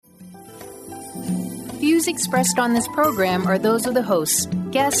views expressed on this program are those of the hosts,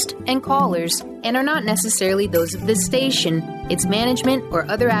 guests, and callers, and are not necessarily those of this station, its management, or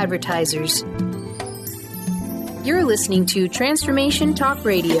other advertisers. You're listening to Transformation Talk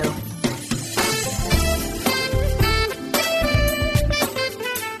Radio.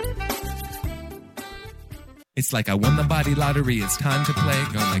 It's like I won the body lottery, it's time to play.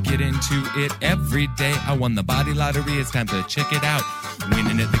 Gonna get into it every day. I won the body lottery, it's time to check it out.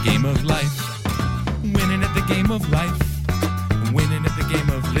 Winning at the game of life. Winning at the game of life. Winning at the game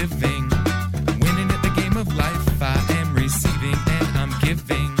of living. Winning at the game of life. I am receiving and I'm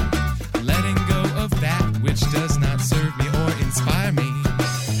giving. Letting go of that which does not serve me or inspire me.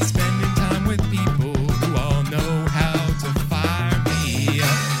 Spending time with people who all know how to fire me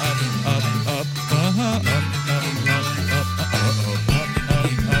up.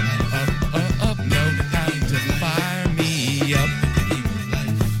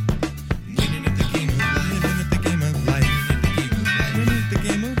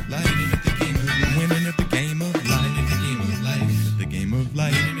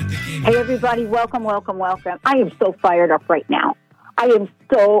 Hey, everybody, welcome. I am so fired up right now. I am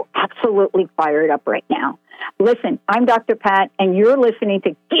so absolutely fired up right now. Listen, I'm Dr. Pat, and you're listening to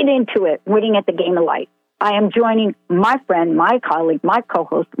Get Into It, Winning at the Game of Life. I am joining my friend, my colleague, my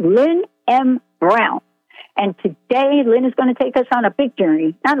co-host, Lynn M. Brown. And today, Lynn is going to take us on a big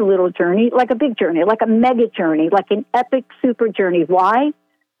journey, not a little journey, like a big journey, like a mega journey, like an epic super journey. Why?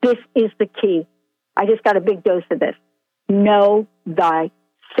 This is the key. I just got a big dose of this. Know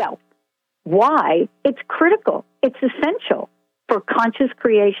thyself. Why? It's critical. It's essential for conscious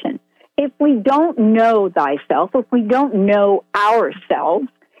creation. If we don't know thyself, if we don't know ourselves,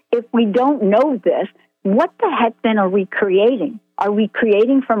 if we don't know this, what the heck then are we creating? Are we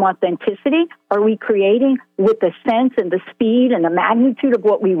creating from authenticity? Are we creating with the sense and the speed and the magnitude of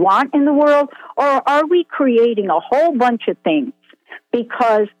what we want in the world? Or are we creating a whole bunch of things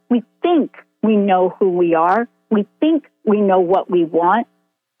because we think we know who we are, we think we know what we want?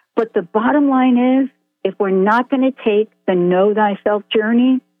 But the bottom line is, if we're not going to take the know thyself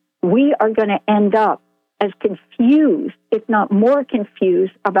journey, we are going to end up as confused, if not more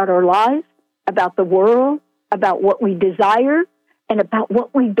confused, about our lives, about the world, about what we desire, and about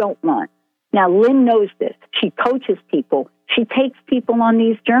what we don't want. Now, Lynn knows this. She coaches people. She takes people on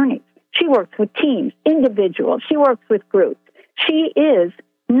these journeys. She works with teams, individuals. She works with groups. She is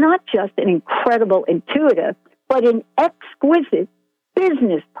not just an incredible intuitive, but an exquisite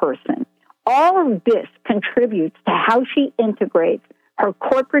business person. All of this contributes to how she integrates her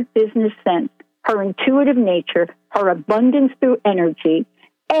corporate business sense, her intuitive nature, her abundance through energy,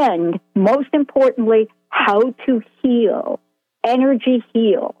 and most importantly, how to heal, energy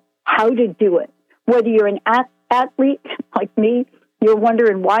heal, how to do it. Whether you're an athlete like me, you're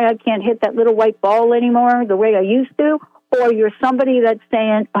wondering why I can't hit that little white ball anymore the way I used to, or you're somebody that's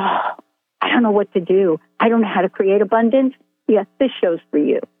saying, oh, I don't know what to do. I don't know how to create abundance. Yes, this show's for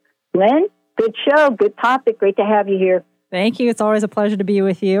you. Lynn, good show, good topic. Great to have you here. Thank you. It's always a pleasure to be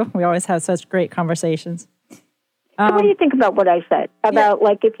with you. We always have such great conversations. So what do you think about what I said? About,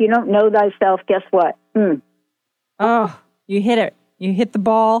 like, if you don't know thyself, guess what? Oh, you hit it. You hit the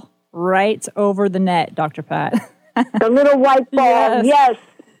ball right over the net, Dr. Pat. The little white ball, yes.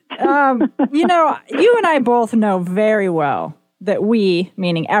 You know, you and I both know very well that we,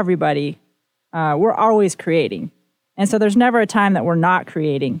 meaning everybody, we're always creating. And so there's never a time that we're not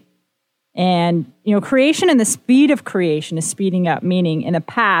creating. And, you know, creation and the speed of creation is speeding up, meaning in the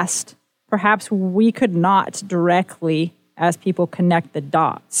past, perhaps we could not directly, as people, connect the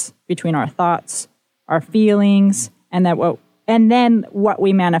dots between our thoughts, our feelings, and then what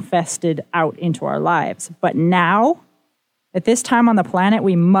we manifested out into our lives. But now, at this time on the planet,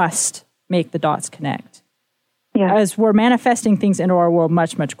 we must make the dots connect. Yeah. As we're manifesting things into our world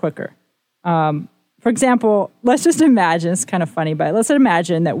much, much quicker. For example, let's just imagine, it's kind of funny, but let's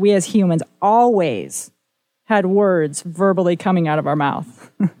imagine that we as humans always had words verbally coming out of our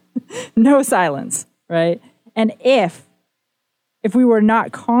mouth. No silence, right? And if we were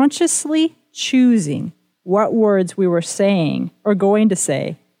not consciously choosing what words we were saying or going to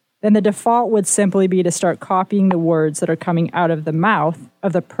say, then the default would simply be to start copying the words that are coming out of the mouth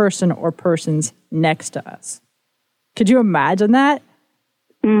of the person or persons next to us. Could you imagine that?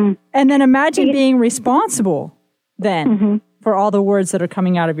 And then imagine being responsible then for all the words that are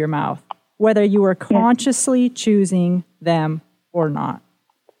coming out of your mouth, whether you were consciously choosing them or not.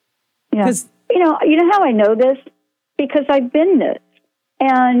 Yeah. You know how I know this? Because I've been this.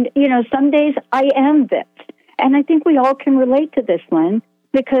 And, you know, some days I am this. And I think we all can relate to this, Lynn,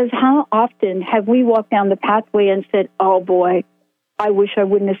 because how often have we walked down the pathway and said, oh, boy, I wish I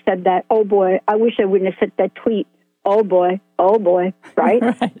wouldn't have said that. Oh, boy, I wish I wouldn't have said that tweet. Oh, boy, right?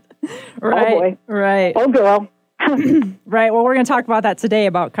 Right. Oh, boy. Right. Oh, girl. Right. Well, we're going to talk about that today,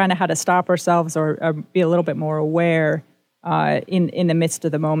 about kind of how to stop ourselves or be a little bit more aware in the midst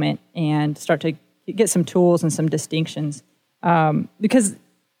of the moment and start to get some tools and some distinctions. Because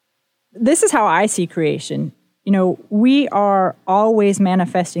this is how I see creation. You know, we are always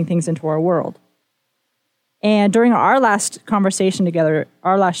manifesting things into our world. And during our last conversation together,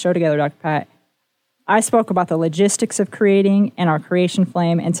 our last show together, Dr. Pat, I spoke about the logistics of creating and our creation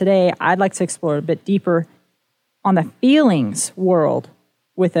flame. And today I'd like to explore a bit deeper on the feelings world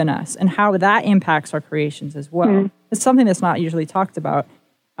within us and how that impacts our creations as well. Mm-hmm. It's something that's not usually talked about,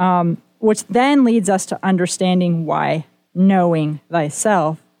 which then leads us to understanding why knowing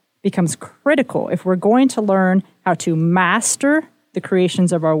thyself becomes critical if we're going to learn how to master the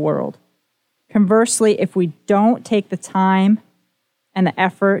creations of our world. Conversely, if we don't take the time and the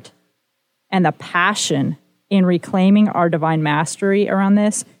effort and the passion in reclaiming our divine mastery around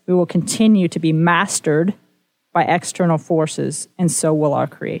this, we will continue to be mastered by external forces, and so will our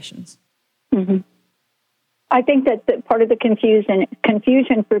creations. Mm-hmm. I think that part of the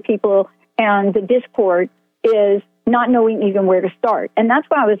confusion for people and the discord is not knowing even where to start. And that's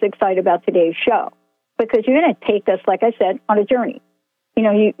why I was excited about today's show, because you're going to take us, like I said, on a journey. You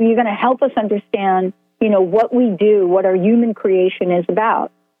know, you're going to help us understand, you know, what we do, what our human creation is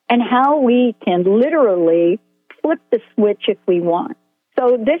about, and how we can literally flip the switch if we want.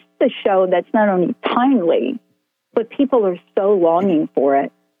 So this is a show that's not only timely, but people are so longing for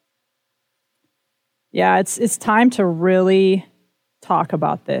it. Yeah, it's time to really talk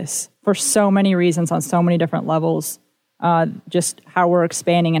about this for so many reasons on so many different levels. Just how we're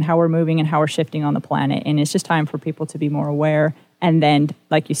expanding and how we're moving and how we're shifting on the planet. And it's just time for people to be more aware. And then,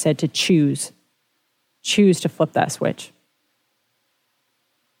 like you said, to choose to flip that switch.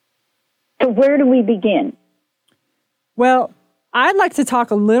 So where do we begin? Well, I'd like to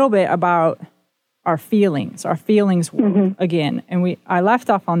talk a little bit about our feelings world mm-hmm. again. And I left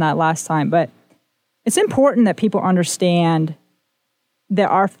off on that last time, but it's important that people understand that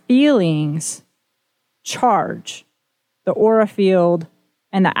our feelings charge the aura field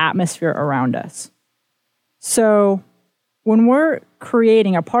and the atmosphere around us. So when we're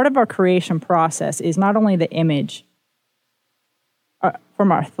creating, a part of our creation process is not only the image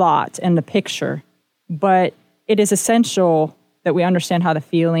from our thought and the picture, but it is essential that we understand how the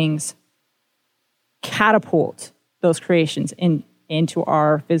feelings catapult those creations into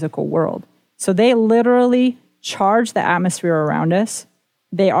our physical world. So they literally charge the atmosphere around us.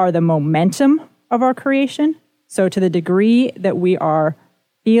 They are the momentum of our creation. So to the degree that we are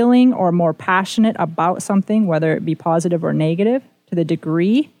feeling or more passionate about something, whether it be positive or negative, to the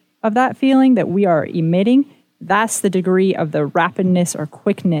degree of that feeling that we are emitting, that's the degree of the rapidness or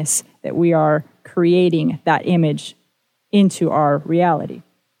quickness that we are creating that image into our reality.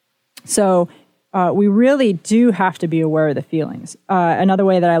 So we really do have to be aware of the feelings. Another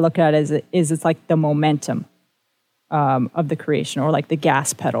way that I look at it is it's like the momentum of the creation, or like the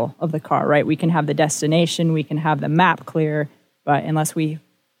gas pedal of the car, right? We can have the destination, we can have the map clear, but unless we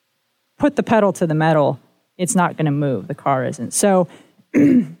put the pedal to the metal, it's not going to move. The car isn't. So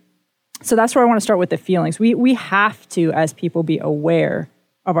that's where I want to start with the feelings. We have to, as people, be aware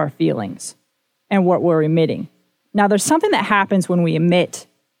of our feelings and what we're emitting. Now, there's something that happens when we emit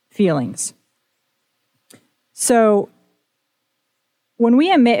feelings. So when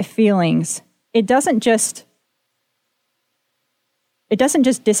we emit feelings, it doesn't just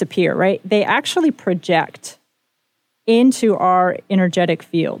disappear, right? They actually project into our energetic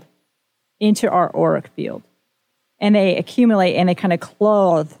field, into our auric field. And they accumulate and they kind of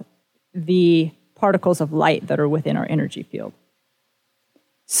clothe the particles of light that are within our energy field.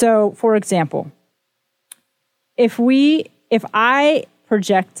 So, for example, if I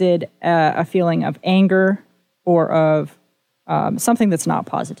projected a feeling of anger or of something that's not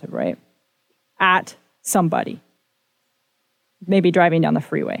positive, right, at somebody, maybe driving down the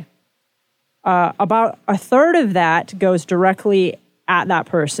freeway, about a third of that goes directly at that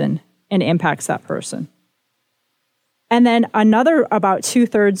person and impacts that person. And then another about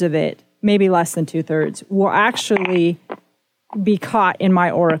 2/3 of it, maybe less than 2/3, will actually be caught in my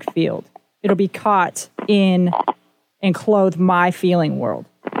auric field. It'll be caught in and clothe my feeling world,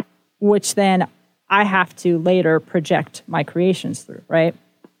 which then I have to later project my creations through, right?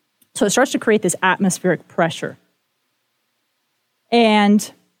 So it starts to create this atmospheric pressure.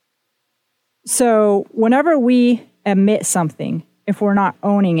 And so whenever we emit something, if we're not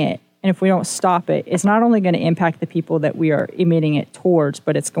owning it, and if we don't stop it, it's not only going to impact the people that we are emitting it towards,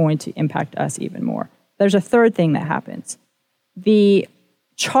 but it's going to impact us even more. There's a third thing that happens. the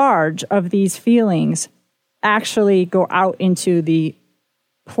charge of these feelings actually go out into the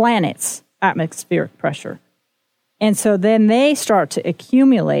planet's atmospheric pressure. And so then they start to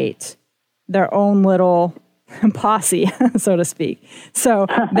accumulate their own little posse, so to speak. So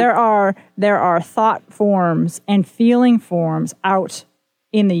there are thought forms and feeling forms out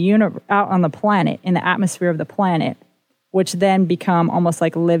in the universe, out on the planet, in the atmosphere of the planet, which then become almost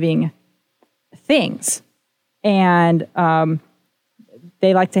like living things. And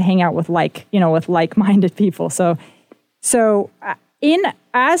they like to hang out with like-minded people. So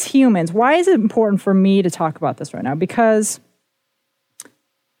as humans, why is it important for me to talk about this right now? Because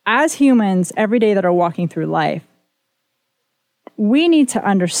as humans, every day that are walking through life, we need to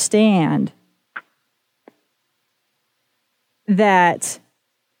understand that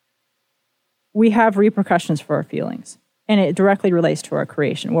we have repercussions for our feelings, and it directly relates to our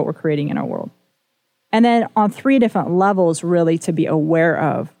creation, what we're creating in our world. And then on 3 different levels, really, to be aware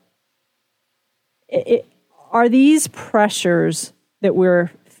of. Are these pressures that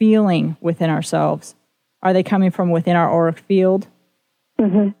we're feeling within ourselves, are they coming from within our auric field?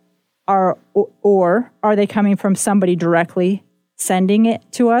 Mm-hmm. Or are they coming from somebody directly sending it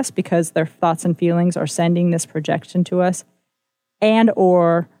to us because their thoughts and feelings are sending this projection to us? And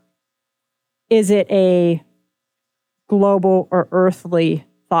or is it a global or earthly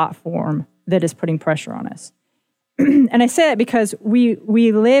thought form that is putting pressure on us? And I say that because we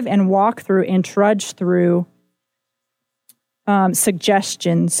live and walk through and trudge through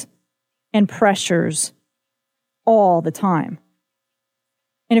suggestions and pressures all the time.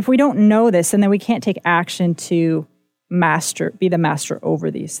 And if we don't know this, then we can't take action to be the master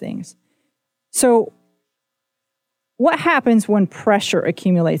over these things. So what happens when pressure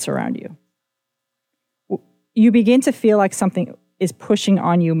accumulates around you? You begin to feel like something is pushing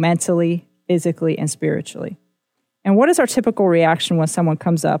on you mentally, physically, and spiritually. And what is our typical reaction when someone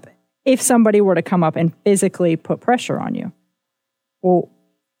comes up, if somebody were to come up and physically put pressure on you? Well,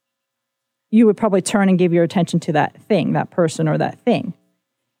 you would probably turn and give your attention to that thing, that person or that thing.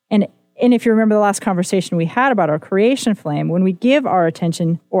 And if you remember the last conversation we had about our creation flame, when we give our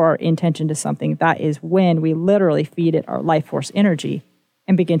attention or our intention to something, that is when we literally feed it our life force energy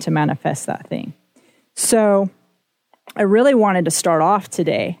and begin to manifest that thing. So I really wanted to start off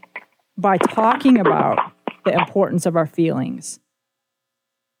today by talking about the importance of our feelings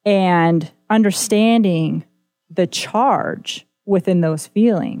and understanding the charge within those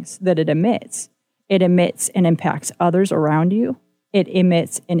feelings that it emits. It emits and impacts others around you. It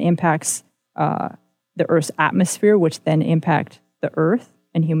emits and impacts the Earth's atmosphere, which then impact the Earth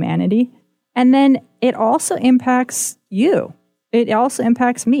and humanity. And then it also impacts you. It also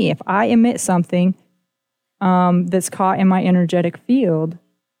impacts me. If I emit something that's caught in my energetic field,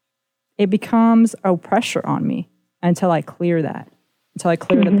 it becomes a pressure on me until I clear that, until I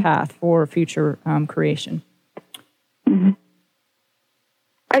clear the path for future creation. Mm-hmm.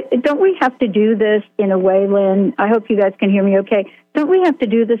 Don't we have to do this in a way, Lynn? I hope you guys can hear me okay. Don't we have to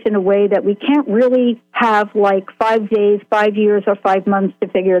do this in a way that we can't really have like 5 days, 5 years, or 5 months to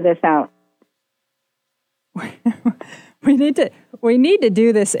figure this out? We need to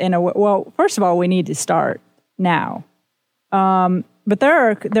do this in a way. Well, first of all, we need to start now. But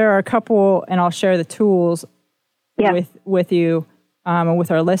there are a couple, and I'll share the tools with you and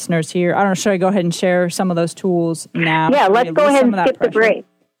with our listeners here. I don't know, should I go ahead and share some of those tools now? Yeah, let's go ahead and skip the break.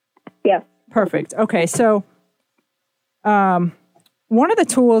 Yeah. Perfect. Okay, so one of the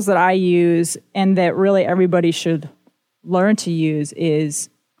tools that I use and that really everybody should learn to use is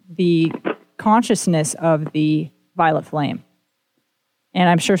the consciousness of the violet flame. And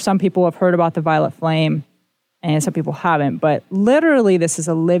I'm sure some people have heard about the violet flame and some people haven't, but literally this is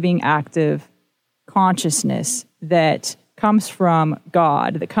a living, active consciousness that comes from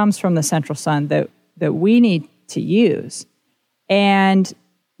God, that comes from the central sun that we need to use. And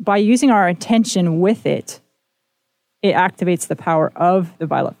by using our attention with it, it activates the power of the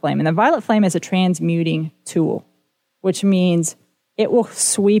violet flame. And the violet flame is a transmuting tool, which means it will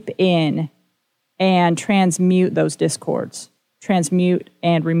sweep in and transmute those discords, transmute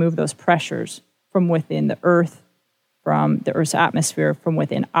and remove those pressures from within the earth, from the Earth's atmosphere, from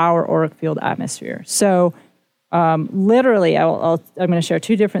within our auric field atmosphere. So literally, I'm going to share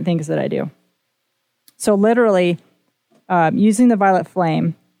 2 different things that I do. So literally, using the violet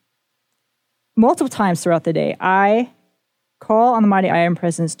flame, multiple times throughout the day, I call on the mighty I Am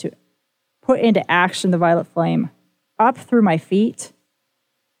Presence to put into action the violet flame up through my feet,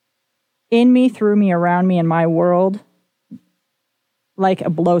 in me, through me, around me, in my world, like a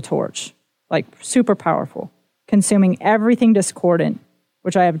blowtorch, like super powerful, consuming everything discordant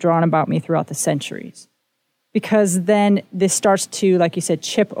which I have drawn about me throughout the centuries. because then this starts to, like you said,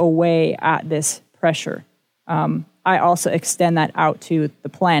 chip away at this pressure. I also extend that out to the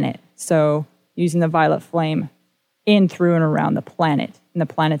planet. So using the violet flame in, through, and around the planet, in the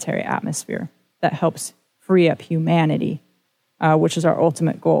planetary atmosphere, that helps free up humanity, which is our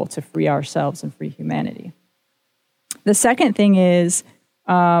ultimate goal, to free ourselves and free humanity. The second thing is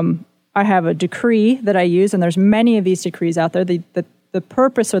I have a decree that I use, and there's many of these decrees out there. The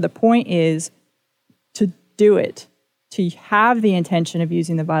purpose or the point is to do it, to have the intention of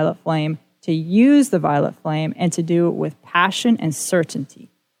using the violet flame, to use the violet flame, and to do it with passion and certainty.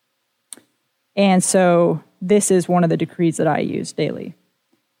 And so this is one of the decrees that I use daily.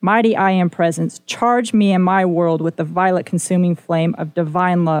 Mighty I Am Presence, charge me and my world with the violet consuming flame of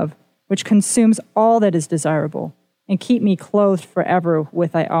divine love, which consumes all that is desirable, and keep me clothed forever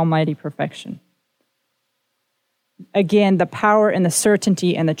with thy almighty perfection. Again, the power and the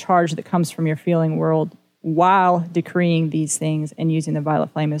certainty and the charge that comes from your feeling world while decreeing these things and using the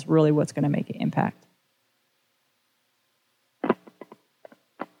violet flame is really what's going to make an impact.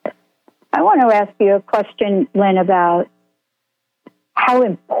 I want to ask you a question, Lynn, about how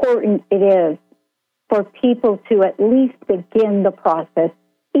important it is for people to at least begin the process,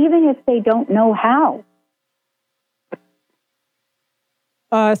 even if they don't know how.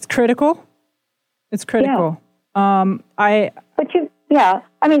 It's critical. It's critical. Yeah.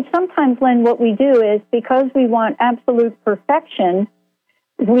 I mean, sometimes, Lynn, what we do is, because we want absolute perfection,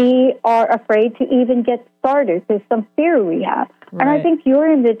 we are afraid to even get started. There's some fear we have. Right. And I think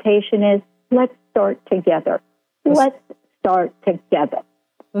your invitation is, let's start together. Let's start together.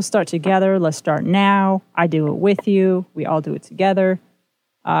 Let's start together. Let's start now. I do it with you. We all do it together.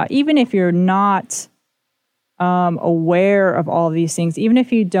 Even if you're not aware of all of these things, even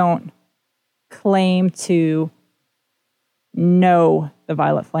if you don't claim to know the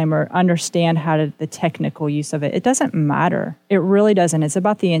violet flame or understand the technical use of it, it doesn't matter. It really doesn't. It's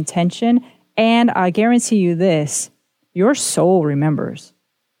about the intention. And I guarantee you this, your soul remembers.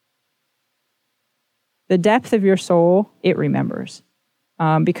 The depth of your soul, it remembers.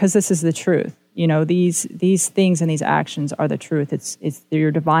 Because this is the truth. You know, these things and these actions are the truth. It's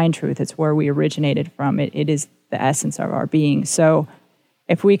your divine truth. It's where we originated from. It is the essence of our being. So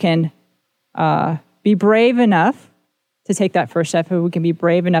if we can be brave enough to take that first step, if we can be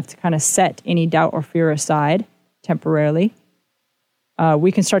brave enough to kind of set any doubt or fear aside temporarily,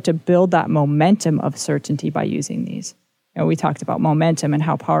 we can start to build that momentum of certainty by using these. You know, we talked about momentum and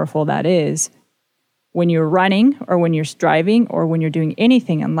how powerful that is. When you're running or when you're driving or when you're doing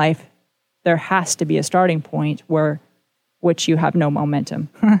anything in life, there has to be a starting point which you have no momentum.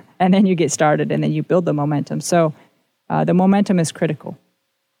 And then you get started and then you build the momentum. So the momentum is critical.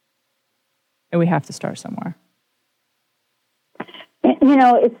 And we have to start somewhere. You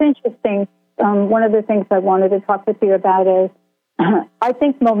know, it's interesting. One of the things I wanted to talk with you about is I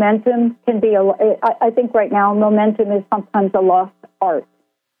think momentum can be I think right now momentum is sometimes a lost art.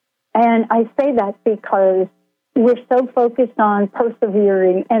 And I say that because we're so focused on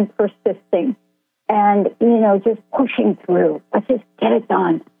persevering and persisting and, you know, just pushing through. Let's just get it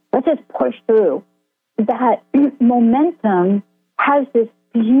done. Let's just push through. That momentum has this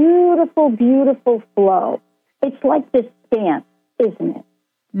beautiful, beautiful flow. It's like this dance, isn't it?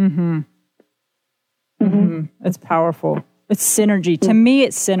 Mm-hmm. Mm-hmm. It's powerful. It's synergy. To me,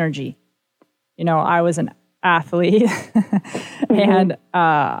 it's synergy. You know, I was an athlete and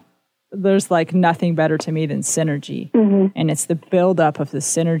there's like nothing better to me than synergy. Mm-hmm. And it's the buildup of the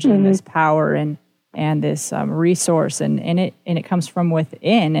synergy and this power and this resource. And it comes from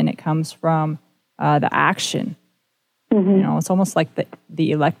within and it comes from the action. Mm-hmm. You know, it's almost like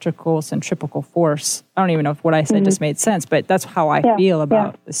the electrical centripetal force. I don't even know if what I said just made sense, but that's how I feel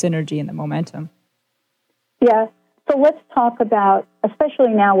about the synergy and the momentum. Yeah. So let's talk about,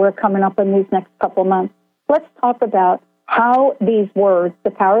 especially now we're coming up in these next couple months, let's talk about how these words,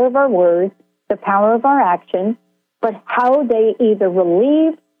 the power of our words, the power of our actions, but how they either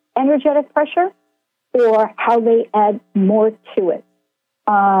relieve energetic pressure or how they add more to it.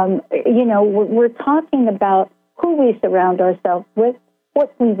 You know, we're talking about who we surround ourselves with,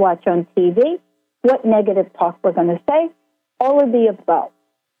 what we watch on TV, what negative talk we're going to say, all of the above.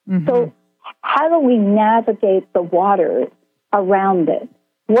 Mm-hmm. So how do we navigate the waters around it?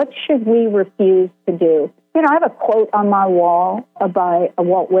 What should we refuse to do? You know, I have a quote on my wall by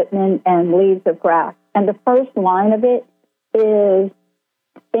Walt Whitman and Leaves of Grass. And the first line of it is,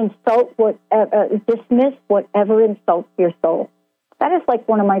 dismiss whatever insults your soul. That is like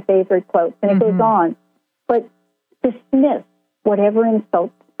one of my favorite quotes. And it goes on. But dismiss whatever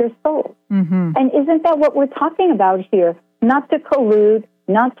insults your soul. Mm-hmm. And isn't that what we're talking about here? Not to collude,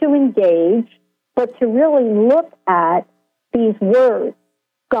 not to engage, but to really look at these words,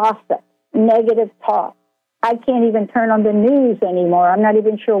 gossip, negative talk. I can't even turn on the news anymore. I'm not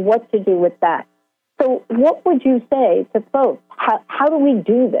even sure what to do with that. So what would you say to folks? How do we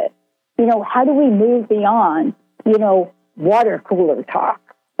do this? How do we move beyond, water cooler talk?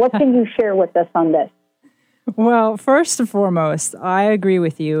 What can you share with us on this? Well, first and foremost, I agree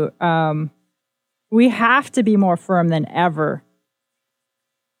with you. We have to be more firm than ever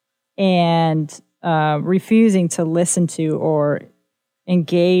and refusing to listen to or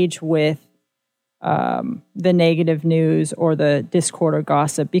engage with the negative news or the discord or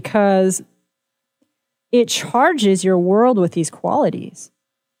gossip, because it charges your world with these qualities.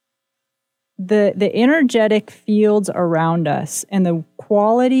 The energetic fields around us and the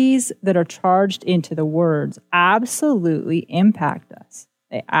qualities that are charged into the words absolutely impact us.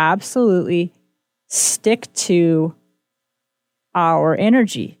 They absolutely stick to our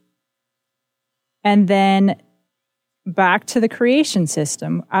energy. And then back to the creation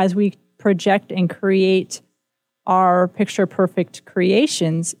system, as we project and create our picture-perfect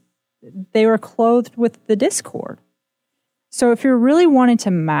creations, they were clothed with the discord. So if you're really wanting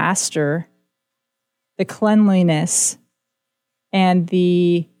to master the cleanliness and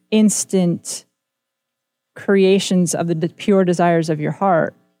the instant creations of the pure desires of your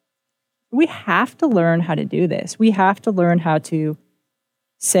heart, we have to learn how to do this. We have to learn how to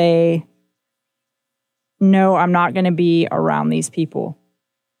say, no, I'm not going to be around these people.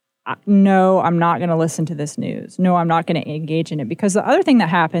 No, I'm not going to listen to this news. No, I'm not going to engage in it. Because the other thing that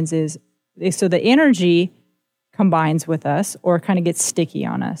happens is, so the energy combines with us or kind of gets sticky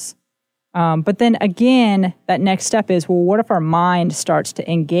on us. But then again, that next step is, well, what if our mind starts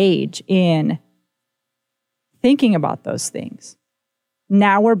to engage in thinking about those things?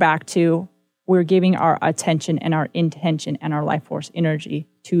 Now we're back to, we're giving our attention and our intention and our life force energy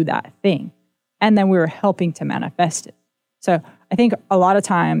to that thing. And then we're helping to manifest it. So I think a lot of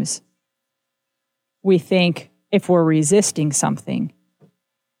times we think if we're resisting something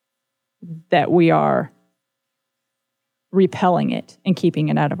that we are repelling it and keeping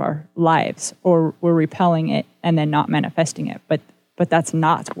it out of our lives, or we're repelling it and then not manifesting it. But that's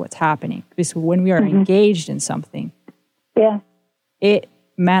not what's happening. Because when we are engaged in something, it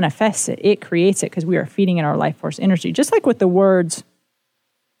manifests it. It creates it because we are feeding it our life force energy. Just like with the words,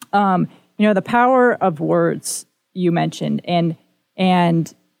 the power of words you mentioned,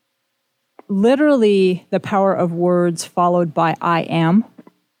 and literally the power of words followed by I am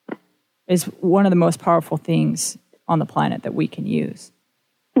is one of the most powerful things on the planet that we can use.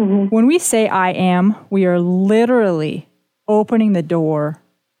 When we say I am, we are literally opening the door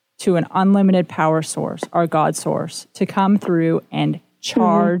to an unlimited power source, our God source, to come through and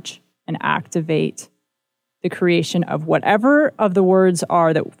charge and activate the creation of whatever of the words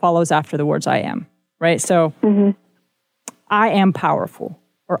are that follows after the words I am, right? So I am powerful,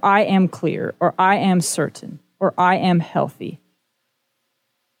 or I am clear, or I am certain, or I am healthy.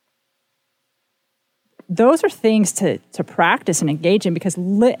 Those are things to practice and engage in, because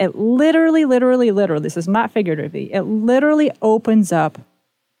it literally, this is not figuratively, it literally opens up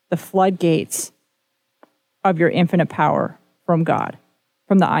the floodgates of your infinite power from God,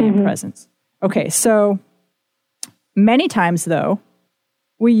 from the I am presence. Okay, so many times, though,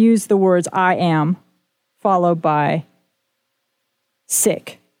 we use the words I am followed by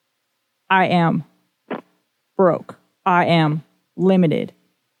sick, I am broke, I am limited.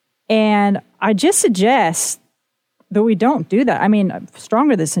 And I just suggest that we don't do that. I mean,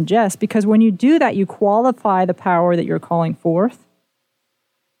 stronger than suggest, because when you do that, you qualify the power that you're calling forth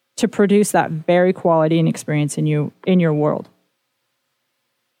to produce that very quality and experience in your world.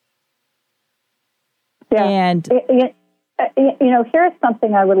 Yeah. And here's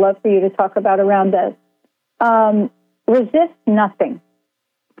something I would love for you to talk about around this. Resist nothing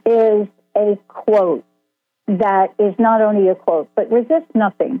is a quote that is not only a quote, but resist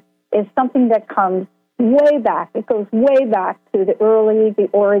nothing is something that comes way back. It goes way back to the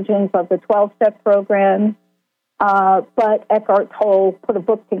origins of the 12-step program. But Eckhart Tolle put a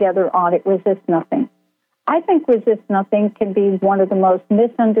book together on it, Resist Nothing. I think resist nothing can be one of the most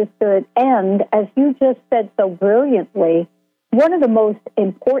misunderstood and, as you just said so brilliantly, one of the most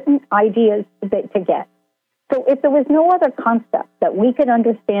important ideas to get. So if there was no other concept that we could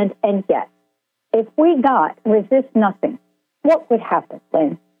understand and get, if we got resist nothing, what would happen,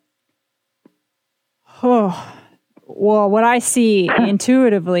 Lynn? Oh, well, what I see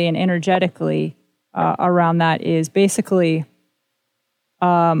intuitively and energetically around that is basically,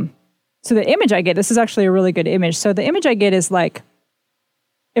 so the image I get, this is actually a really good image. So the image I get is like,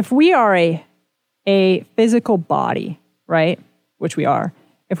 if we are a physical body, right, which we are,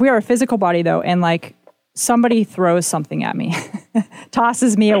 If we are a physical body, though, and like somebody throws something at me,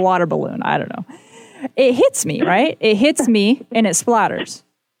 tosses me a water balloon, I don't know, it hits me, right? It hits me and it splatters.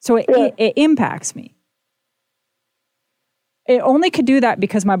 So it impacts me. It only could do that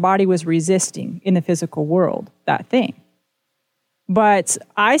because my body was resisting in the physical world, that thing. But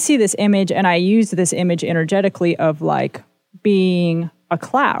I see this image, and I use this image energetically of like being a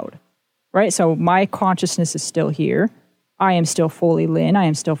cloud, right? So my consciousness is still here. I am still fully Lynn. I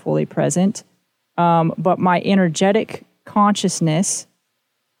am still fully present. But my energetic consciousness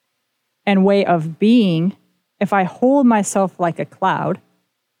and way of being, if I hold myself like a cloud,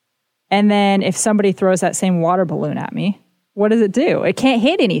 and then if somebody throws that same water balloon at me, what does it do? It can't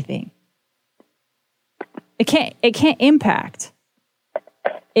hit anything. It can't impact.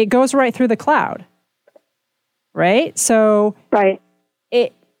 It goes right through the cloud. Right? So right.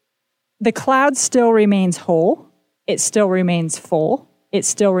 The cloud still remains whole. It still remains full. It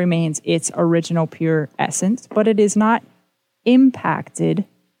still remains its original pure essence, but it is not impacted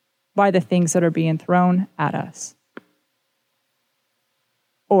by the things that are being thrown at us.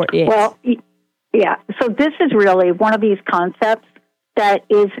 Or it. Well, yeah. So this is really one of these concepts that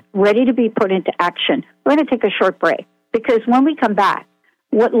is ready to be put into action. We're going to take a short break because when we come back,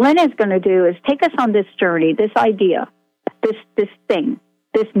 what Lynn is going to do is take us on this journey, this idea, this thing,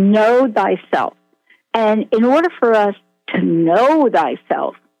 this know thyself. And in order for us to know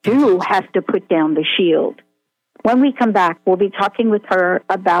thyself, you have to put down the shield. When we come back, we'll be talking with her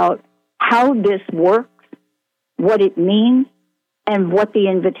about how this works, what it means, and what the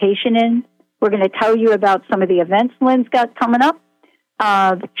invitation is. We're going to tell you about some of the events Lynn's got coming up.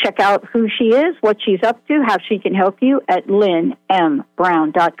 Check out who she is, what she's up to, how she can help you at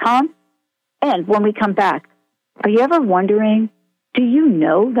lynnmbrown.com. And when we come back, are you ever wondering, do you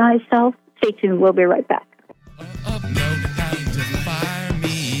know thyself? Stay tuned. We'll be right back. Up, no time to fire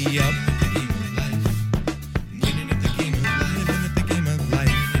me up. Winning at the game of life. Winning at the game of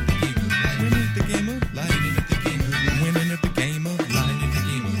life. Winning at the game of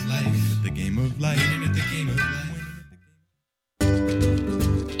life. The game of life.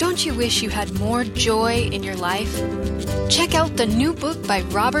 Don't you wish you had more joy in your life? Check out the new book by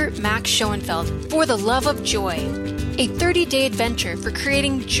Robert Max Schoenfeld, For the Love of Joy. A 30-day adventure for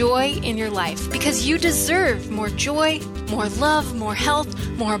creating joy in your life because you deserve more joy, more love, more health,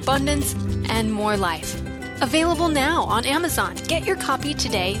 more abundance, and more life. Available now on Amazon. Get your copy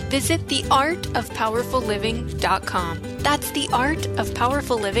today. Visit theartofpowerfulliving.com. That's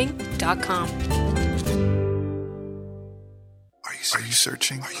theartofpowerfulliving.com. Are you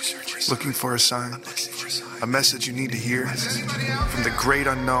searching? Looking for a sign? A message you need to hear? From the great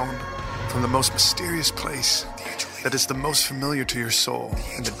unknown? From the most mysterious place that is the most familiar to your soul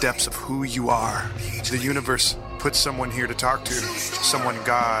in the depths of who you are? The universe put someone here to talk to, someone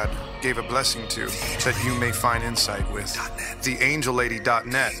God gave a blessing to, that you may find insight with.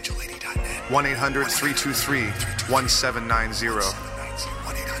 TheAngelLady.net, 1-800-323-1790.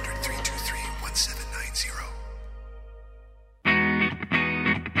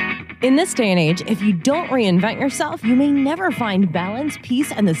 In this day and age, if you don't reinvent yourself, you may never find balance,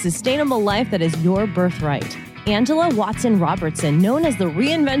 peace, and the sustainable life that is your birthright. Angela Watson Robertson, known as the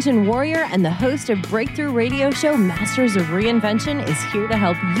Reinvention Warrior and the host of breakthrough radio show Masters of Reinvention, is here to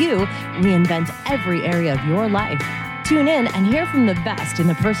help you reinvent every area of your life. Tune in and hear from the best in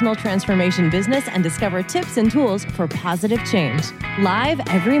the personal transformation business and discover tips and tools for positive change. Live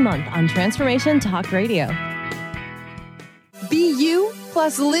every month on Transformation Talk Radio. Be you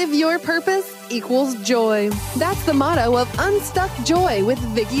plus live your purpose equals joy. That's the motto of Unstuck Joy with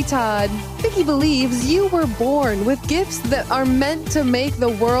Vicki Todd. Vicki believes you were born with gifts that are meant to make the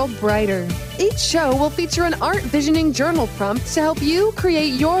world brighter. Each show will feature an art visioning journal prompt to help you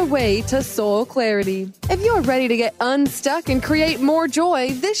create your way to soul clarity. If you're ready to get unstuck and create more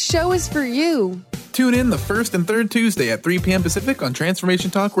joy, this show is for you. Tune in the first and third Tuesday at 3 p.m. Pacific on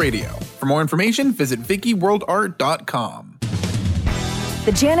Transformation Talk Radio. For more information, visit VickiWorldArt.com.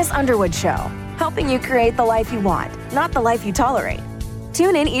 The Janice Underwood Show, helping you create the life you want, not the life you tolerate.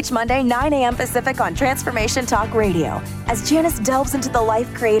 Tune in each Monday, 9 a.m. Pacific on Transformation Talk Radio as Janice delves into the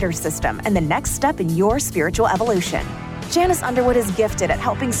life creator system and the next step in your spiritual evolution. Janice Underwood is gifted at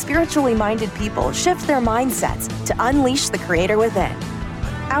helping spiritually minded people shift their mindsets to unleash the creator within.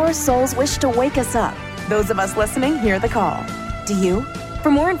 Our souls wish to wake us up. Those of us listening hear the call. Do you?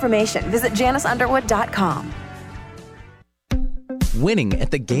 For more information, visit JaniceUnderwood.com. Winning at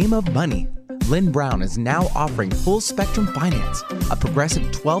the game of money. Lynn Brown is now offering Full Spectrum Finance, a progressive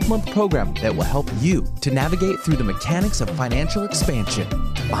 12-month program that will help you to navigate through the mechanics of financial expansion.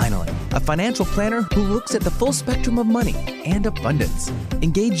 Finally, a financial planner who looks at the full spectrum of money and abundance.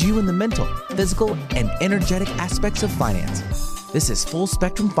 Engage you in the mental, physical, and energetic aspects of finance. This is Full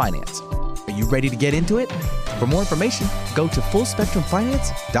Spectrum Finance. Are you ready to get into it? For more information, go to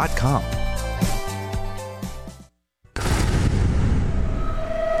fullspectrumfinance.com.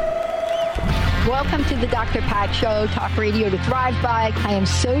 Welcome to the Dr. Pat Show, Talk Radio to Thrive By. I am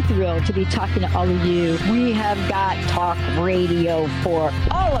so thrilled to be talking to all of you. We have got talk radio for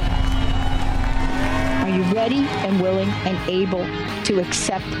all of us. Are you ready and willing and able to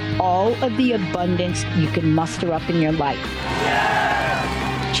accept all of the abundance you can muster up in your life?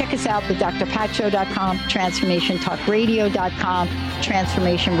 Check us out at drpatshow.com, transformationtalkradio.com,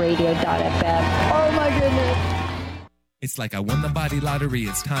 transformationradio.fm. Oh my goodness. It's like I won the body lottery,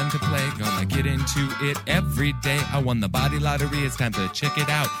 it's time to play. Gonna get into it every day. I won the body lottery, it's time to check it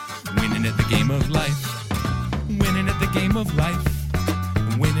out. Winning at the game of life. Winning at the game of life.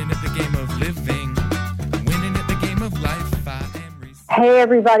 Winning at the game of living. Winning at the game of life. Hey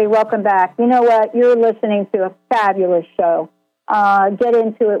everybody, welcome back. You know what? You're listening to a fabulous show. Get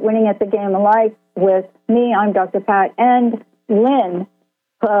into it, Winning at the Game of Life with me. I'm Dr. Pat and Lynn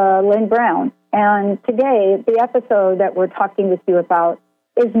Brown. And today, the episode that we're talking with you about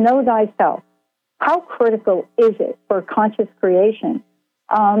is Know Thyself. How critical is it for conscious creation?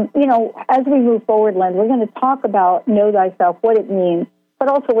 As we move forward, Lynn, we're going to talk about Know Thyself, what it means, but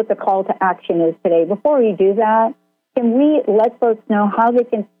also what the call to action is today. Before we do that, can we let folks know how they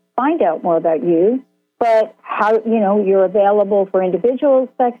can find out more about you, but how, you're available for individual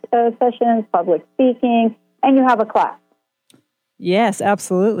sessions, public speaking, and you have a class? Yes,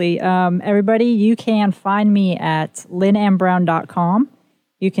 absolutely. Everybody, you can find me at lynnmbrown.com.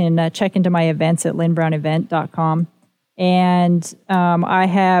 You can check into my events at lynnbrownevent.com. And I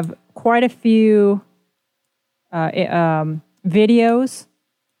have quite a few videos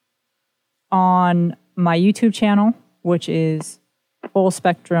on my YouTube channel, which is Full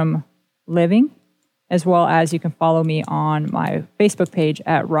Spectrum Living, as well as you can follow me on my Facebook page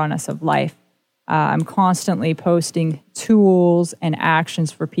at Rawness of Life. I'm constantly posting tools and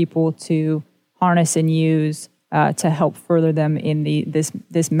actions for people to harness and use to help further them in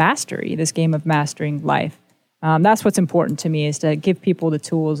this mastery, this game of mastering life. That's what's important to me, is to give people the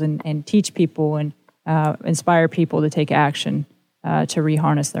tools and teach people and inspire people to take action to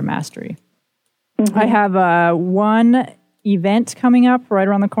reharness their mastery. Mm-hmm. I have one event coming up right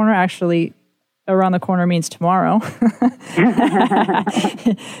around the corner. Actually, around the corner means tomorrow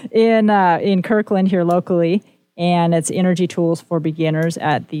in Kirkland here locally, and it's energy tools for beginners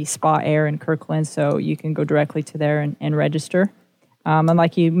at the Spa Air in Kirkland, so you can go directly to there and register. And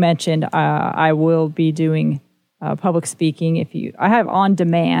like you mentioned, I will be doing public speaking. I have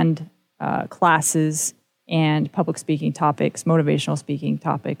on-demand classes and public speaking topics, motivational speaking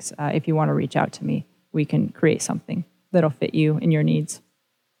topics. If you want to reach out to me, we can create something that'll fit you and your needs.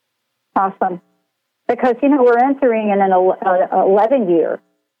 Awesome. Because, we're entering in an 11 year.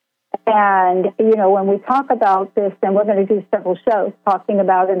 And, when we talk about this, and we're going to do several shows talking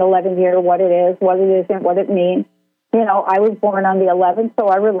about an 11 year, what it is, what it isn't, what it means. I was born on the 11th, so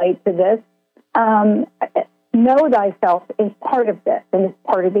I relate to this. Know Thyself is part of this, and it's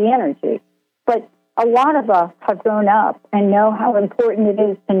part of the energy. But a lot of us have grown up and know how important it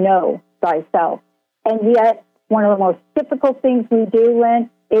is to know thyself. And yet, one of the most difficult things we do, Lynn,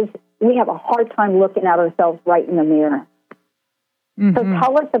 is we have a hard time looking at ourselves right in the mirror. Mm-hmm. So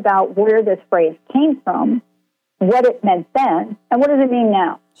tell us about where this phrase came from, what it meant then, and what does it mean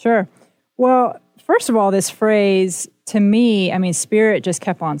now? Sure. Well, first of all, this phrase, to me, Spirit just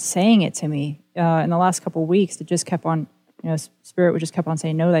kept on saying it to me. In the last couple of weeks, it just kept on, Spirit just kept on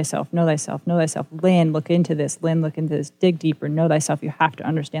saying, know thyself, know thyself, know thyself. Lynn, look into this. Lynn, look into this. Dig deeper. Know thyself. You have to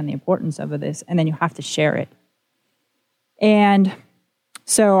understand the importance of this, and then you have to share it. And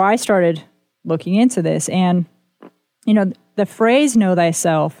so I started looking into this, and, the phrase know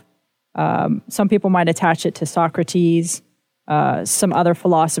thyself, some people might attach it to Socrates. Some other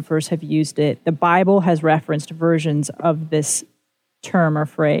philosophers have used it. The Bible has referenced versions of this term or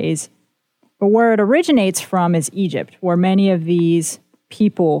phrase. But where it originates from is Egypt, where many of these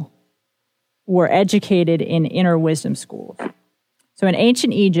people were educated in inner wisdom schools. So in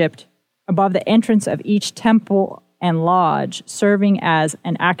ancient Egypt, above the entrance of each temple and lodge, serving as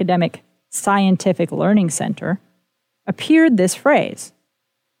an academic scientific learning center, appeared this phrase,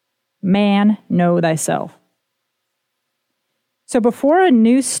 man, know thyself. So before a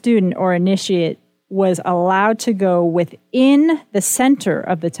new student or initiate was allowed to go within the center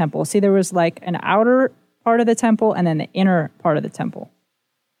of the temple, see, there was like an outer part of the temple and then the inner part of the temple.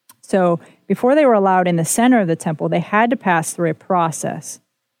 So before they were allowed in the center of the temple, they had to pass through a process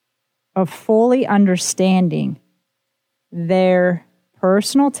of fully understanding their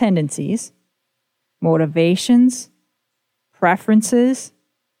personal tendencies, motivations, preferences,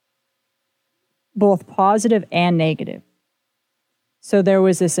 both positive and negative. So there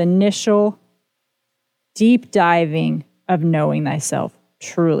was this initial deep diving of knowing thyself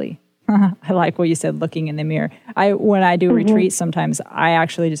truly. I like what you said, looking in the mirror. When I do retreats, sometimes I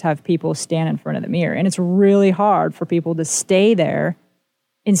actually just have people stand in front of the mirror. And it's really hard for people to stay there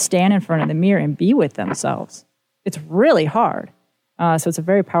and stand in front of the mirror and be with themselves. It's really hard. So it's a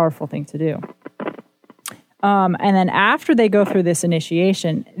very powerful thing to do. And then after they go through this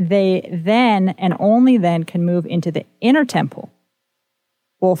initiation, they then and only then can move into the inner temple,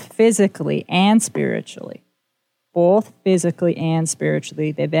 both physically and spiritually. Both physically and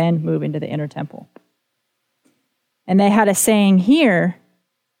spiritually, they then move into the inner temple. And they had a saying here,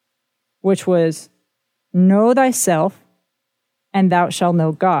 which was, know thyself, and thou shalt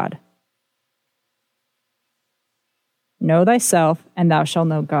know God. Know thyself, and thou shalt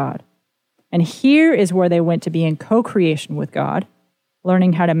know God. And here is where they went to be in co-creation with God,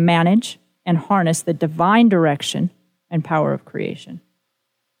 learning how to manage and harness the divine direction and power of creation.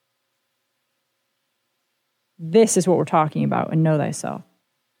 This is what we're talking about in Know Thyself.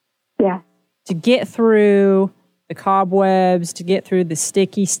 Yeah. To get through the cobwebs, to get through the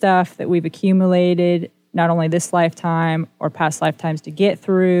sticky stuff that we've accumulated, not only this lifetime or past lifetimes, to get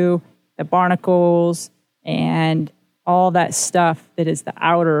through the barnacles and all that stuff that is the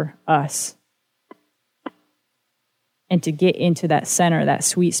outer us. And to get into that center, that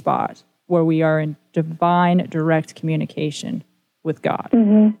sweet spot where we are in divine, direct communication with God.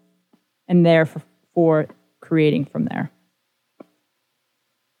 Mm-hmm. And therefore creating from there.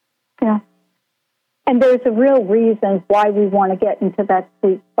 Yeah. And there's a real reason why we want to get into that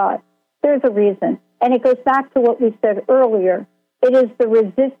sweet spot. There's a reason. And it goes back to what we said earlier. It is the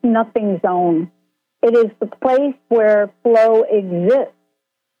resist nothing zone. It is the place where flow exists.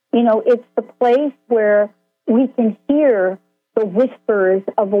 You know, it's the place where we can hear the whispers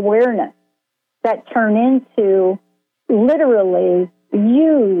of awareness that turn into literally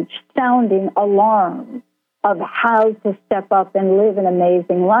huge sounding alarms of how to step up and live an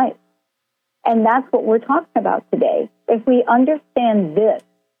amazing life. And that's what we're talking about today. If we understand this,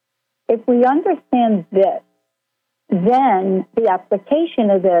 then the application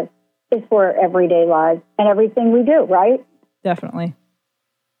of this is for our everyday lives and everything we do, right? Definitely.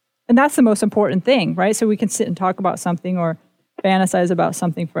 And that's the most important thing, right? So we can sit and talk about something or fantasize about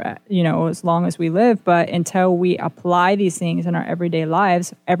something for, as long as we live. But until we apply these things in our everyday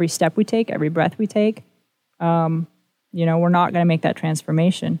lives, every step we take, every breath we take, we're not going to make that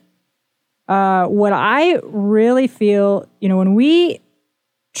transformation. What I really feel, when we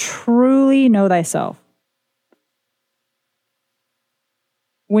truly know thyself,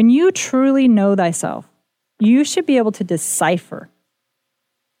 when you truly know thyself, you should be able to decipher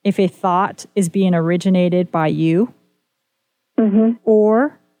if a thought is being originated by you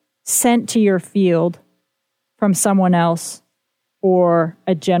or sent to your field from someone else or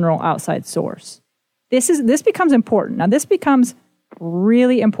a general outside source. This becomes important. Now, this becomes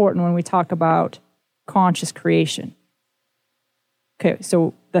really important when we talk about conscious creation. Okay,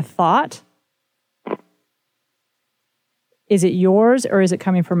 so the thought, is it yours or is it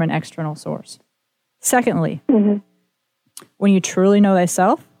coming from an external source? Secondly, when you truly know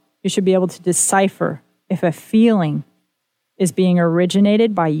thyself, you should be able to decipher if a feeling is being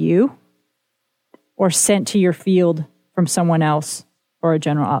originated by you or sent to your field from someone else or a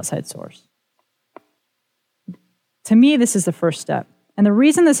general outside source. To me, this is the first step. And the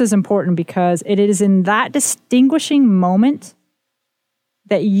reason this is important because it is in that distinguishing moment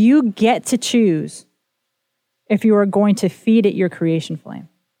that you get to choose if you are going to feed it your creation flame.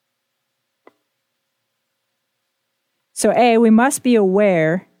 So we must be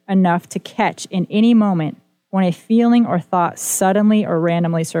aware enough to catch in any moment when a feeling or thought suddenly or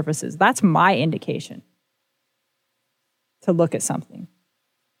randomly surfaces. That's my indication to look at something.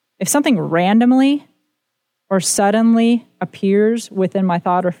 If something randomly or suddenly appears within my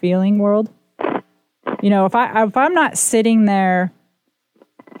thought or feeling world, if I'm not sitting there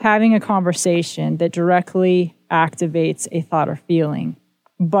having a conversation that directly activates a thought or feeling,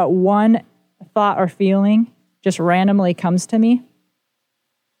 but one thought or feeling just randomly comes to me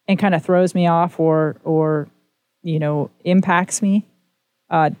and kind of throws me off or impacts me,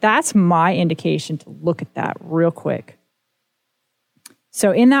 that's my indication to look at that real quick.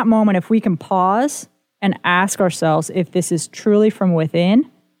 So in that moment, if we can pause and ask ourselves if this is truly from within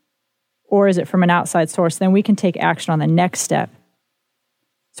or is it from an outside source, then we can take action on the next step.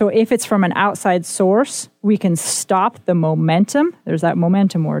 So if it's from an outside source, we can stop the momentum. There's that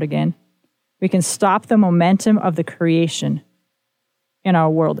momentum word again. We can stop the momentum of the creation in our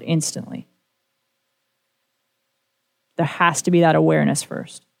world instantly. There has to be that awareness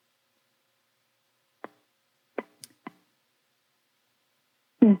first.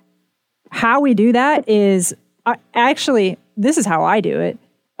 How we do that is, actually, this is how I do it.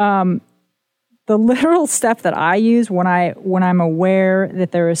 The literal step that I use when I'm aware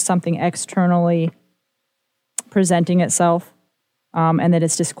that there is something externally presenting itself, and that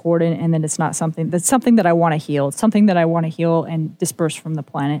it's discordant, and that it's not something that I want to heal. It's something that I want to heal and disperse from the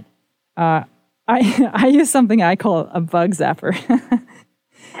planet. I use something I call a bug zapper.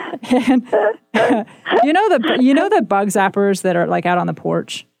 And you know the bug zappers that are like out on the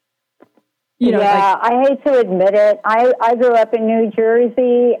porch? I hate to admit it. I grew up in New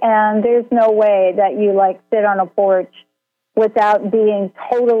Jersey, and there's no way that you sit on a porch without being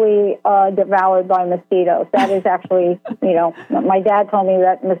totally devoured by mosquitoes. That is actually, my dad told me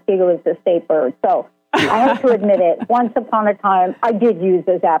that mosquito is the state bird. So I hate to admit it. Once upon a time, I did use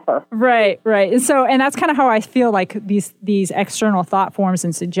a zapper. Right. And that's kind of how I feel like these external thought forms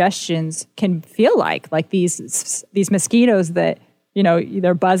and suggestions can feel like these mosquitoes that,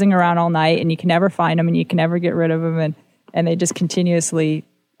 they're buzzing around all night and you can never find them and you can never get rid of them and they just continuously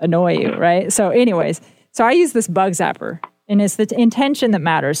annoy you, right? So anyways, I use this bug zapper and it's the intention that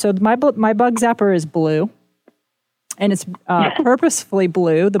matters. So my bug zapper is blue and it's purposefully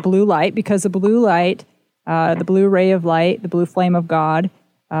blue, the blue light, because the blue light, the blue ray of light, the blue flame of God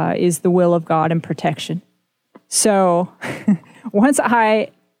is the will of God and protection. So once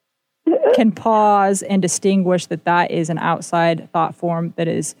I can pause and distinguish that is an outside thought form that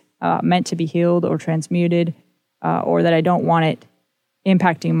is meant to be healed or transmuted, or that I don't want it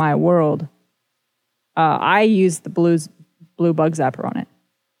impacting my world, I use the blue bug zapper on it.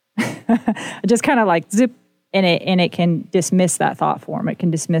 I just kind of zip in it, and it can dismiss that thought form. It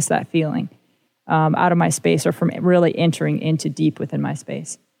can dismiss that feeling out of my space, or from really entering into deep within my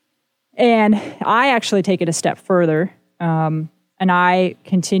space. And I actually take it a step further. And I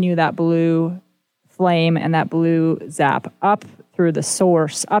continue that blue flame and that blue zap up through the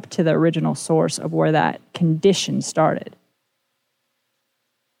source, up to the original source of where that condition started,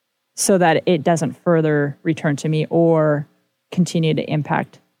 so that it doesn't further return to me or continue to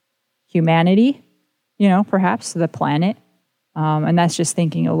impact humanity, perhaps the planet. And that's just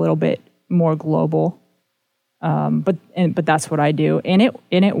thinking a little bit more global. But that's what I do. And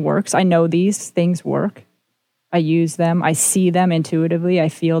it works. I know these things work. I use them. I see them intuitively. I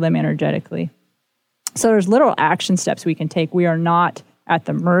feel them energetically. So there's little action steps we can take. We are not at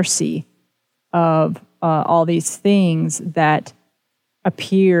the mercy of all these things that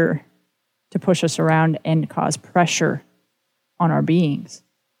appear to push us around and cause pressure on our beings.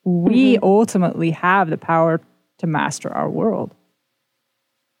 We ultimately have the power to master our world.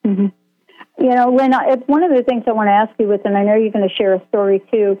 Mm-hmm. Lynn, it's one of the things I want to ask you with, and I know you're going to share a story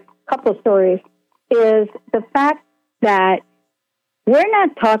too, a couple of stories, is the fact that we're not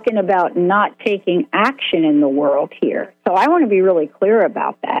talking about not taking action in the world here. So I want to be really clear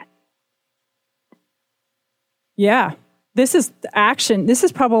about that. Yeah. This is action. This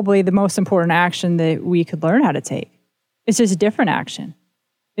is probably the most important action that we could learn how to take. It's just different action.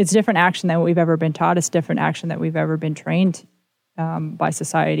 It's different action than we've ever been taught. It's different action that we've ever been trained by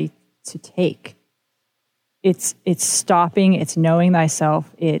society to take. It's stopping. It's knowing thyself.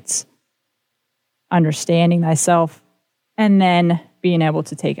 It's understanding thyself, and then being able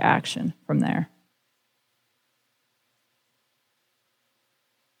to take action from there.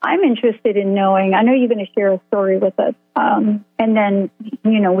 I'm interested in knowing, I know you're going to share a story with us, and then,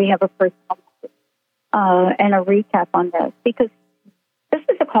 we have a personal and a recap on this, because this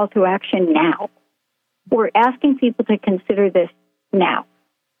is a call to action now. We're asking people to consider this now,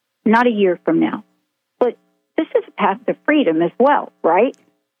 not a year from now. But this is a path to freedom as well, right?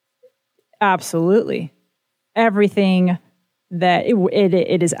 Absolutely. Everything that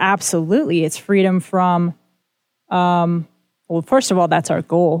it is absolutely, it's freedom from, well, first of all, that's our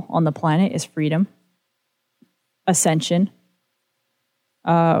goal on the planet, is freedom, ascension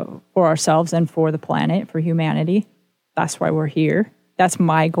for ourselves and for the planet, for humanity. That's why we're here. That's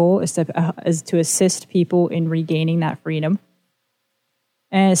my goal, is to assist people in regaining that freedom.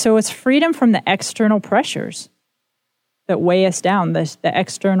 And so it's freedom from the external pressures that weigh us down, the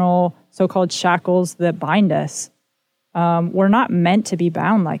external so-called shackles that bind us. We're not meant to be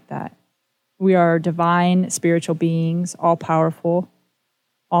bound like that. We are divine, spiritual beings, all-powerful,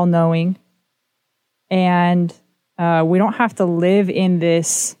 all-knowing. And we don't have to live in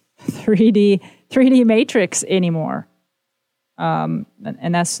this 3D matrix anymore. And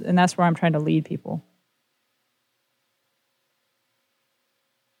that's where I'm trying to lead people.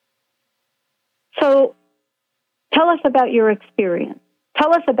 So tell us about your experience.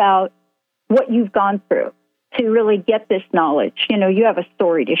 Tell us about what you've gone through to really get this knowledge. You have a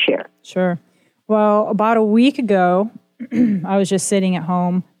story to share. Sure. Well, about a week ago, I was just sitting at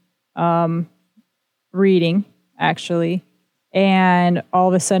home reading, actually, and all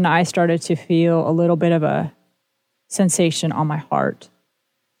of a sudden I started to feel a little bit of a sensation on my heart.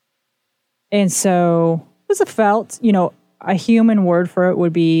 And so it was a human word for it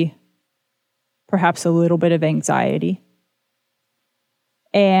would be perhaps a little bit of anxiety.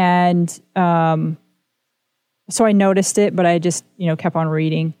 And so I noticed it, but I just, kept on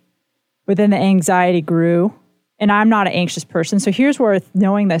reading. But then the anxiety grew, and I'm not an anxious person. So here's where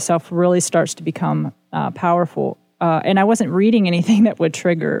knowing thyself really starts to become powerful. And I wasn't reading anything that would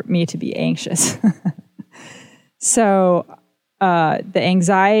trigger me to be anxious. So the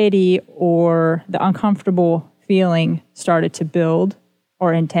anxiety or the uncomfortable feeling started to build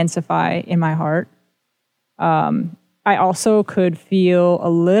or intensify in my heart. I also could feel a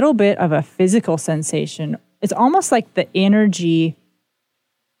little bit of a physical sensation. It's almost like the energy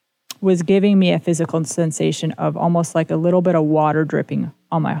was giving me a physical sensation of almost like a little bit of water dripping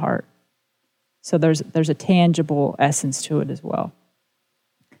on my heart. So there's a tangible essence to it as well.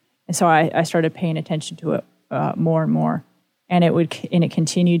 And so I started paying attention to it more and more, and it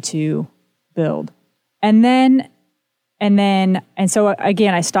continued to build. And so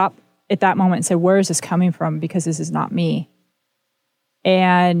again, I stopped at that moment and said, where is this coming from? Because this is not me.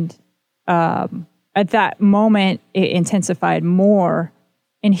 And at that moment, it intensified more.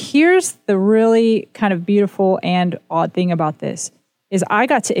 And here's the really kind of beautiful and odd thing about this, is I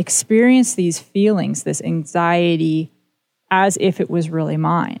got to experience these feelings, this anxiety, as if it was really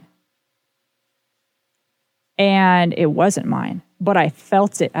mine. And it wasn't mine, but I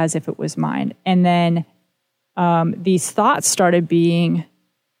felt it as if it was mine. And then these thoughts started being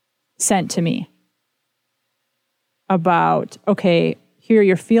sent to me about, okay, here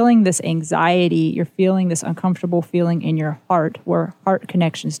you're feeling this anxiety, you're feeling this uncomfortable feeling in your heart, where heart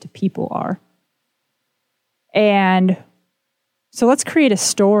connections to people are. And so let's create a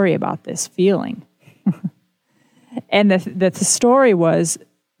story about this feeling. And the story was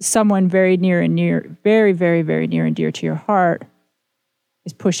someone very near and near, very, very, very near and dear to your heart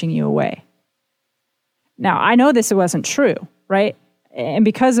is pushing you away. Now, I know this wasn't true, right? And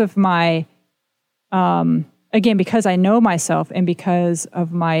because of my, again, because I know myself and because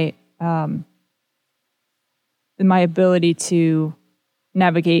of my ability to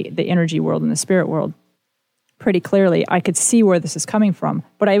navigate the energy world and the spirit world pretty clearly, I could see where this is coming from.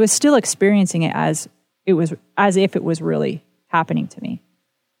 But I was still experiencing it as if it was really happening to me.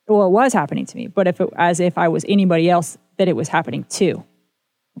 Well, it was happening to me, but as if I was anybody else that it was happening to.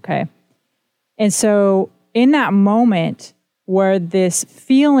 Okay. And so in that moment where this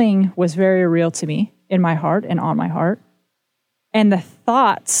feeling was very real to me in my heart and on my heart, and the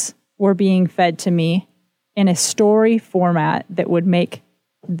thoughts were being fed to me in a story format that would make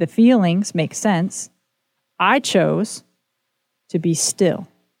the feelings make sense, I chose to be still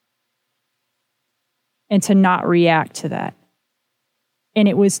and to not react to that. And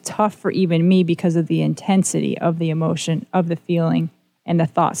it was tough for even me because of the intensity of the emotion, of the feeling, and the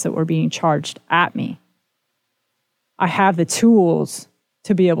thoughts that were being charged at me. I have the tools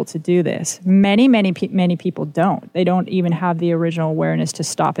to be able to do this. Many people don't. They don't even have the original awareness to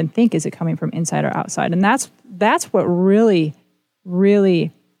stop and think, is it coming from inside or outside? And that's what really,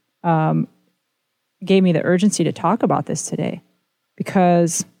 really gave me the urgency to talk about this today.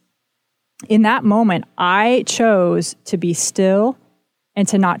 Because in that moment, I chose to be still and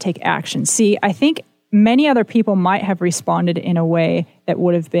to not take action. See, I think many other people might have responded in a way that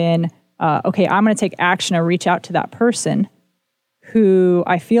would have been, okay, I'm going to take action or reach out to that person who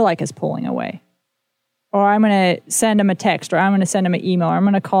I feel like is pulling away. Or I'm going to send them a text, or I'm going to send them an email, or I'm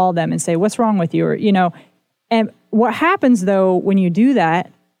going to call them and say, what's wrong with you? Or, and what happens though, when you do that,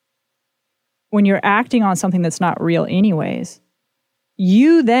 when you're acting on something that's not real anyways,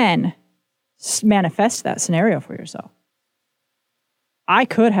 you then manifest that scenario for yourself. I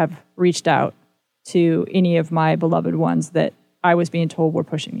could have reached out to any of my beloved ones that I was being told were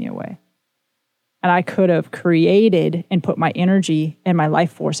pushing me away. And I could have created and put my energy and my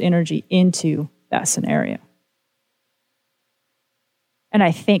life force energy into that scenario. And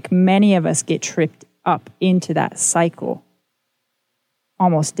I think many of us get tripped up into that cycle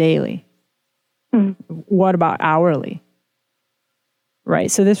almost daily. Mm-hmm. What about hourly? Right?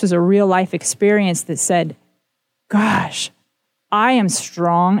 So this was a real life experience that said, gosh, I am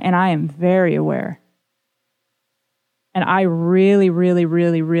strong and I am very aware. And I really, really,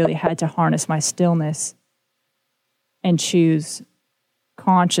 really, really had to harness my stillness and choose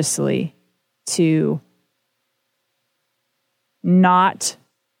consciously to not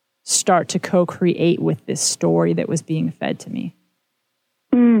start to co-create with this story that was being fed to me.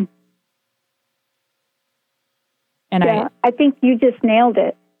 Mm. And I think you just nailed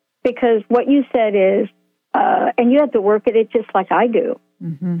it, because what you said is, and you have to work at it just like I do.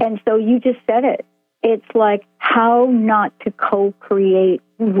 Mm-hmm. And so you just said it. It's like how not to co-create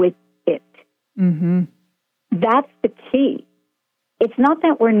with it. Mm-hmm. That's the key. It's not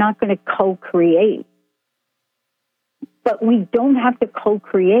that we're not going to co-create, but we don't have to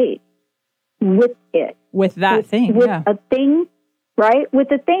co-create with it. With that thing, with yeah. a thing, right?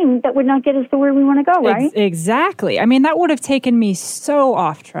 With a thing that would not get us to where we want to go, right? Exactly. I mean, that would have taken me so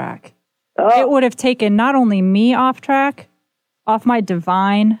off track. Oh. It would have taken not only me off track, off my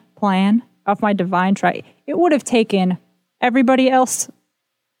divine plan, off my divine track, it would have taken everybody else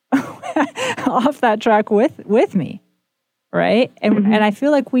off that track with me, right? And Mm-hmm. and I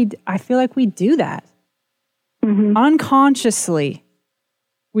feel like we do that. Mm-hmm. Unconsciously,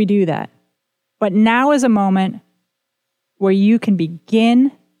 we do that. But now is a moment where you can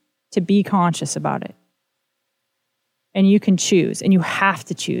begin to be conscious about it. And you can choose, and you have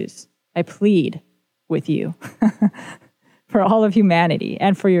to choose. I plead with you for all of humanity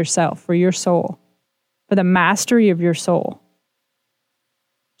and for yourself, for your soul, for the mastery of your soul.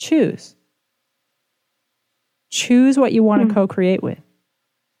 Choose. Choose what you want to co-create with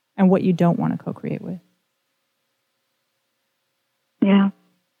and what you don't want to co-create with. Yeah.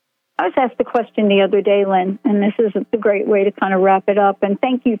 I was asked a question the other day, Lynn, and this is a great way to kind of wrap it up. And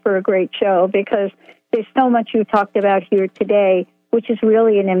thank you for a great show, because there's so much you talked about here today, which is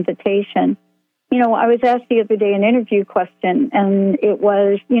really an invitation. You know, I was asked the other day an interview question, and it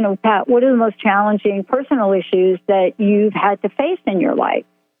was, you know, Pat, what are the most challenging personal issues that you've had to face in your life?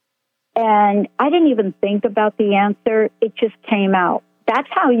 And I didn't even think about the answer. It just came out. That's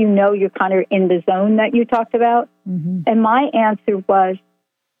how you know you're kind of in the zone that you talked about. Mm-hmm. And my answer was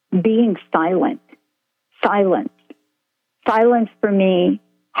being silent. Silence. Silence for me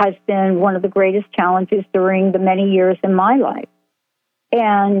has been one of the greatest challenges during the many years in my life.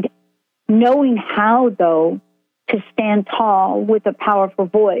 And knowing how, though, to stand tall with a powerful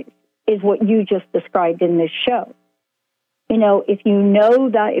voice is what you just described in this show. You know, if you know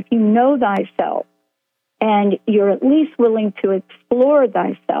thyself, and you're at least willing to explore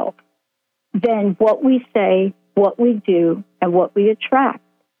thyself, then what we say, what we do, and what we attract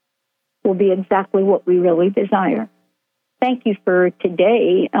will be exactly what we really desire. Thank you for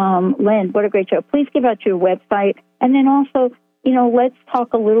today, Lynn. What a great show. Please give out your website. And then also, you know, let's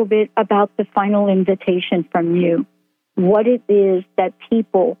talk a little bit about the final invitation from you, what it is that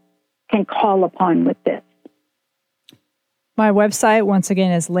people can call upon with this. My website, once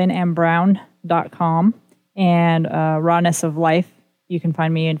again, is lynnmbrown.com. And Rawness of Life, you can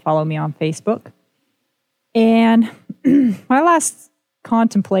find me and follow me on Facebook. And my last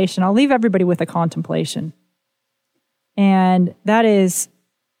contemplation, I'll leave everybody with a contemplation. And that is,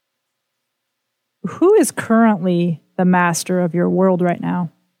 who is currently the master of your world right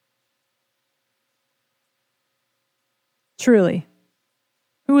now? Truly,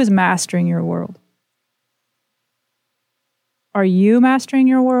 who is mastering your world? Are you mastering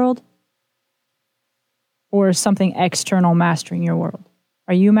your world? Or is something external mastering your world?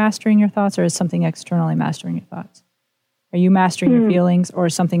 Are you mastering your thoughts, or is something externally mastering your thoughts? Are you mastering your feelings, or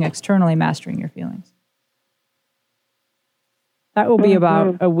is something externally mastering your feelings? That will be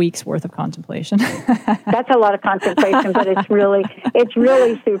about a week's worth of contemplation. That's a lot of contemplation, but it's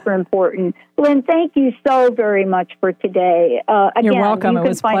really super important. Lynn, thank you so very much for today. Again, you're welcome. You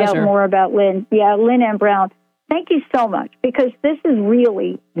can find out more about Lynn. Yeah, Lynn M. Brown. Thank you so much, because this is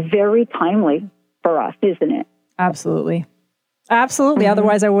really very timely for us, isn't it? Absolutely. Absolutely. Mm-hmm.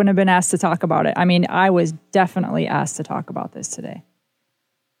 Otherwise, I wouldn't have been asked to talk about it. I mean, I was definitely asked to talk about this today.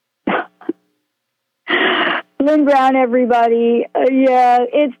 Lynn Brown, everybody. Yeah,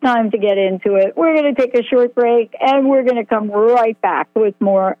 it's time to get into it. We're going to take a short break, and we're going to come right back with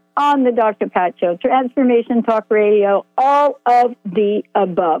more on the Dr. Pat Show. Transformation Talk Radio, all of the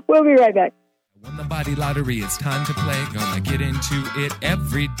above. We'll be right back. Won the body lottery, it's time to play. Gonna get into it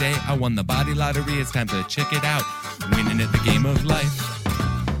every day. I won the body lottery, it's time to check it out. Winning at the game of life.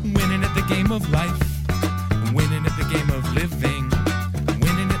 Winning at the game of life.